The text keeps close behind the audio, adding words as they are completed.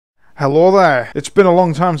Hello there. It's been a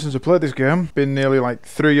long time since I played this game. Been nearly like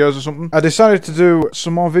 3 years or something. I decided to do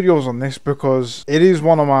some more videos on this because it is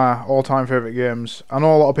one of my all-time favourite games. I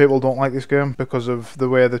know a lot of people don't like this game because of the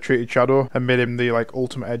way they treated Shadow and made him the like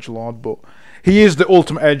ultimate edgelord, but he is the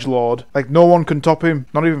ultimate edgelord. Like no one can top him,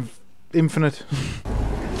 not even Infinite. I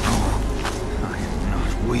am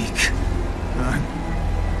not weak.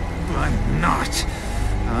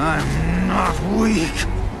 I'm not weak.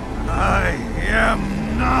 I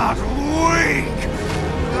am not weak.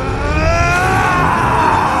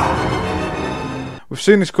 We've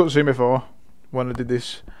seen this cutscene before when I did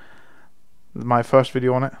this, my first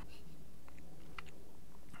video on it.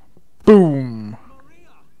 Boom.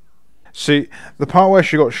 See, the part where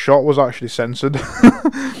she got shot was actually censored.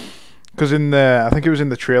 Because in the, I think it was in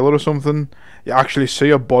the trailer or something, you actually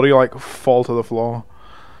see a body like fall to the floor.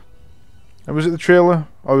 And was it the trailer?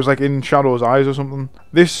 Or it was like in Shadow's eyes or something.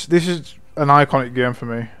 This is an iconic game for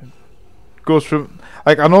me. It goes from,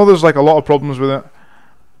 like, I know there's like a lot of problems with it.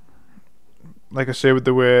 Like I say, with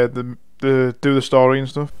the way the do the story and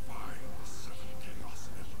stuff.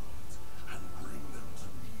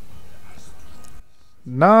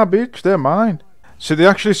 Nah, bitch, they're mine. See, they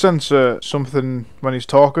actually censor something when he's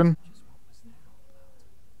talking.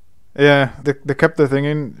 Yeah, they kept the thing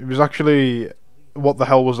in. It was actually, what the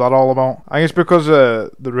hell was that all about? I guess because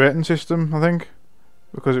the rating system, I think.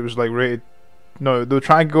 Because it was like rated. No, they were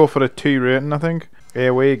trying to go for a T rating, I think.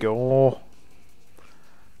 Here we go.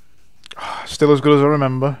 Still as good as I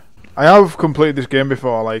remember. I have completed this game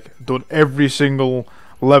before, like, done every single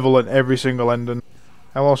level and every single ending.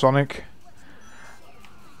 Hello, Sonic.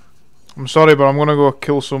 I'm sorry, but I'm gonna go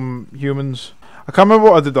kill some humans. I can't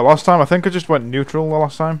remember what I did the last time. I think I just went neutral the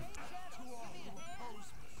last time.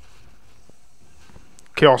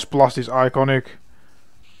 Chaos Blast is iconic.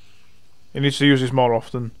 He needs to use this more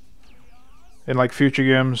often. In like future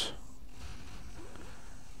games.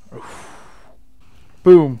 Oof.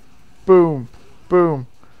 Boom. Boom. Boom.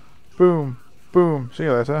 Boom. Boom. See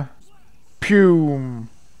you later. Pew.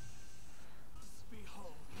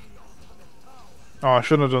 Oh, I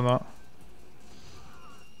shouldn't have done that.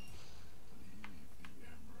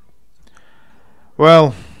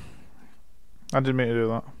 Well, I didn't mean to do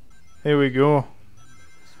that. Here we go.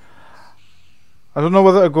 I don't know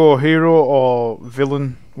whether to go hero or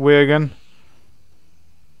villain way again.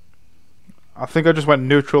 I think I just went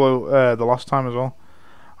neutral the last time as well.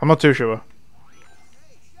 I'm not too sure.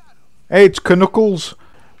 Hey, it's Knuckles.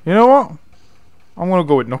 You know what? I'm gonna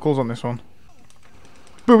go with Knuckles on this one.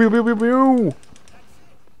 Boo boo boo boo boo.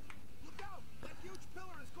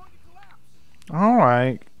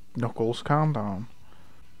 Alright, Knuckles, calm down.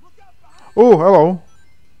 Oh, hello.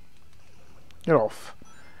 Get off.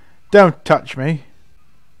 Don't touch me.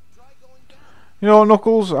 You know what,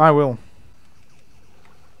 Knuckles? I will.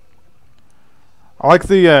 I like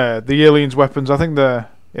the aliens' weapons. I think the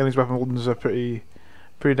aliens' weapons are pretty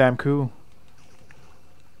damn cool.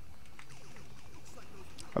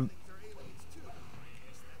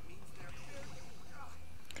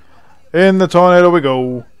 In the tornado we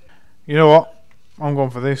go. You know what? I'm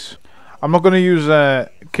going for this. I'm not going to use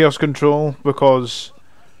Chaos Control because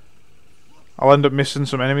I'll end up missing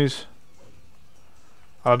some enemies.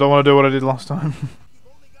 I don't want to do what I did last time.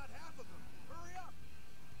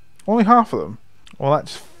 Only half of them? Well,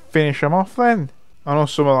 let's finish them off then. I know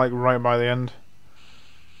some are like right by the end.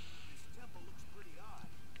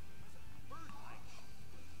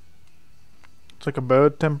 It's like a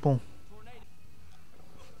bird temple.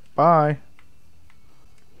 Bye.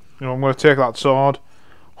 You know, I'm going to take that sword.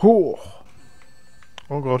 Oh,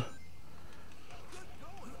 oh god.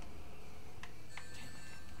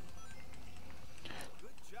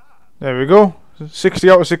 There we go. 60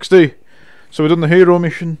 out of 60. So we've done the hero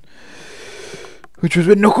mission, which was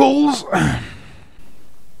with Knuckles.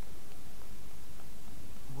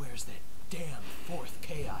 Where's that damn fourth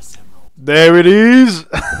Chaos Emerald? There it is.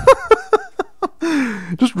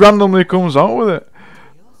 Just randomly comes out with it.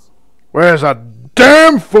 Where's that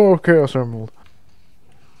damn fourth Chaos Emerald?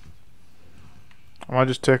 Am I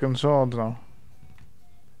just taking swords now?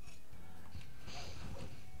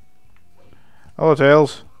 Hello,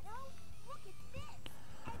 Tails.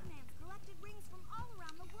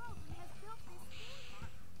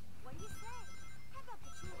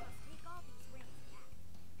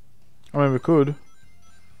 I mean, we could.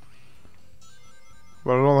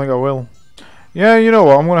 But I don't think I will. Yeah, you know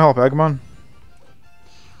what? I'm gonna help Eggman.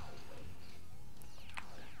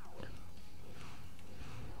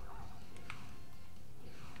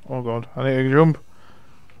 Oh god, I need to jump.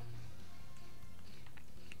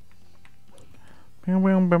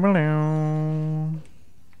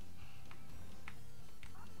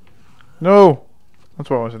 No! That's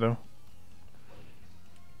what I want to do.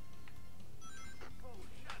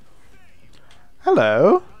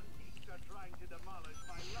 Hello?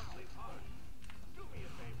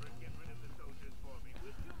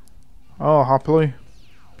 Oh, happily.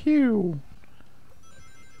 Pew!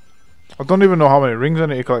 I don't even know how many rings I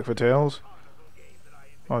need to collect for tails.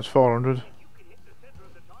 Oh, it's 400.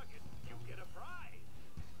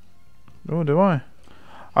 Oh, do I?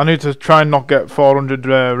 I need to try and not get 400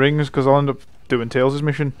 rings because I'll end up doing Tails'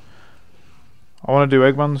 mission. I want to do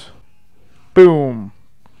Eggman's. Boom!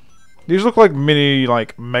 These look like mini,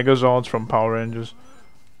 like, Megazords from Power Rangers.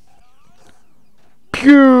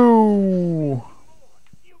 Pew!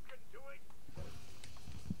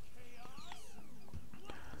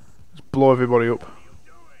 Let's blow everybody up.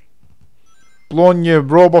 Blowing your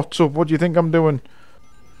robots up, what do you think I'm doing?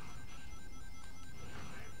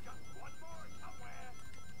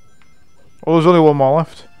 Oh, there's only one more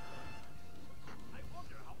left.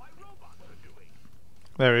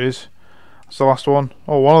 There he is. That's the last one.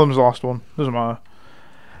 Oh, one of them's the last one. Doesn't matter.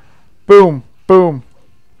 Boom! Boom!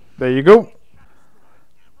 There you go.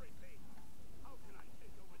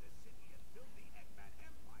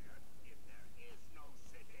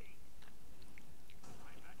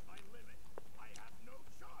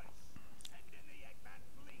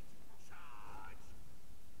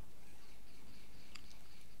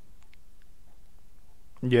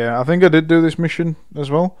 Yeah, I think I did do this mission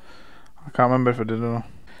as well. I can't remember if I did or not.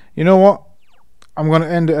 You know what? I'm going to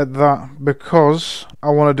end it at that because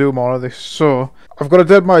I want to do more of this. So, I've got a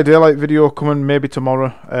Dead by Daylight video coming maybe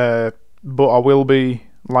tomorrow. But I will be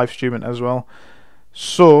live streaming as well.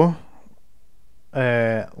 So,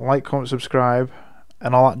 like, comment, subscribe,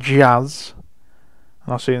 and all that jazz.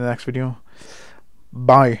 And I'll see you in the next video.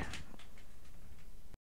 Bye.